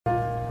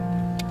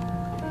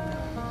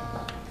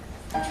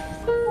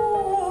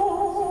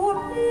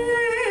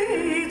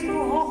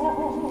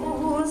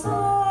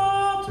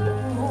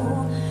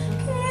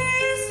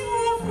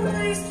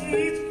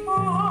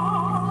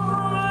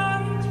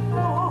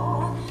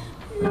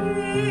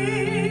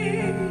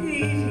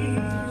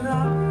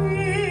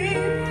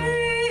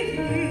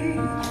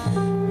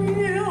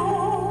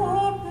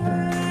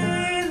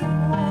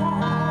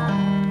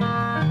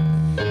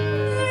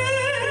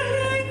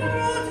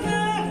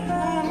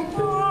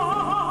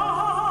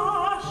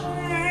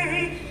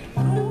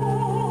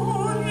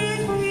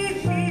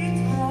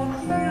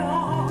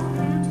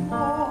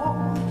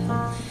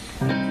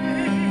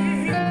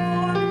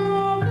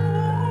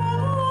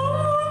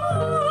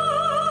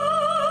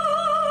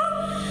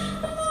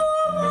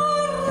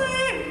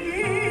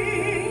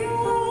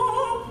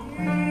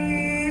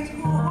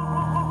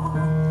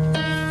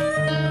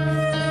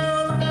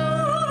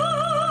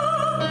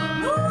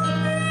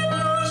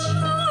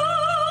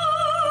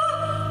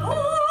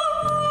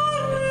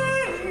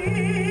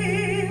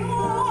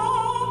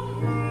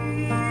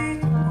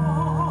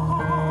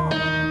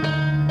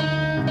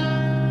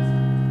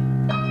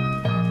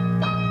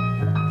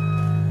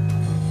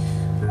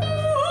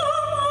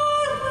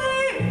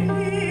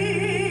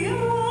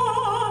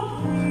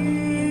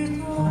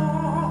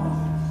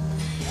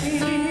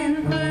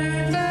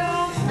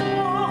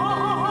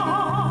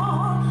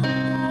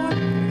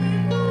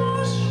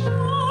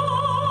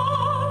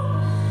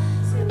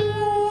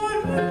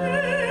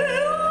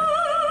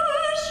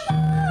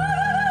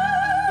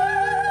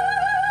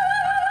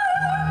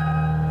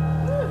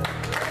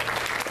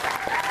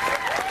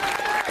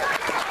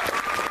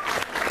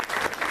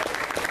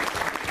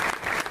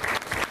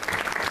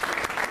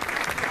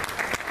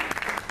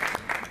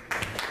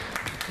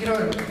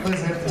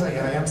Liz, I have to tell you,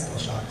 I am still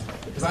shocked.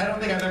 Because I don't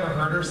think I've ever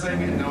heard her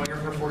sing, and knowing her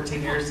for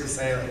 14 years to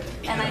say, like...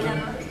 And I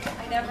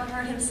never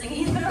heard him sing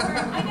either.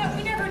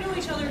 We never knew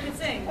each other could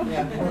sing.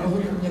 Yeah,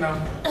 well, you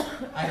know,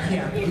 I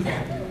can't. You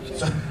can't.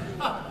 So,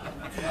 a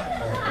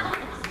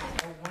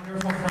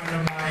wonderful friend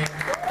of mine,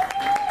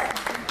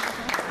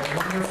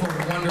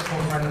 wonderful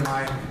friend of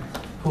mine,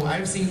 who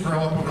I've seen grow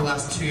up over the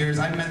last 2 years.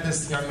 I met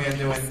this young man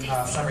doing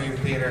summer youth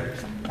theater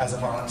as a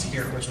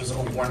volunteer, which was a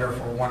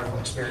wonderful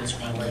experience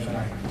for my wife and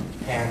I.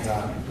 And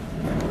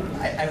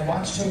I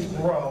watched him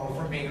grow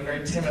from being a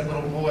very timid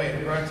little boy to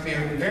growing to be a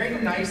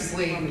very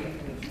nicely,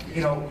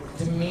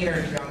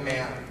 demeanored young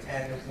man.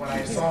 And when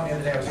I saw him the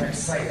other day, I was very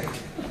excited.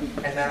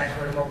 And then I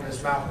heard him open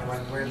his mouth and I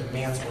went, where did the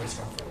man's voice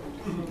come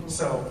from?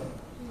 So,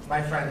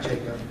 my friend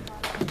Jacob,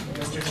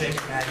 Mr.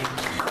 Jacob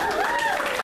Nagy.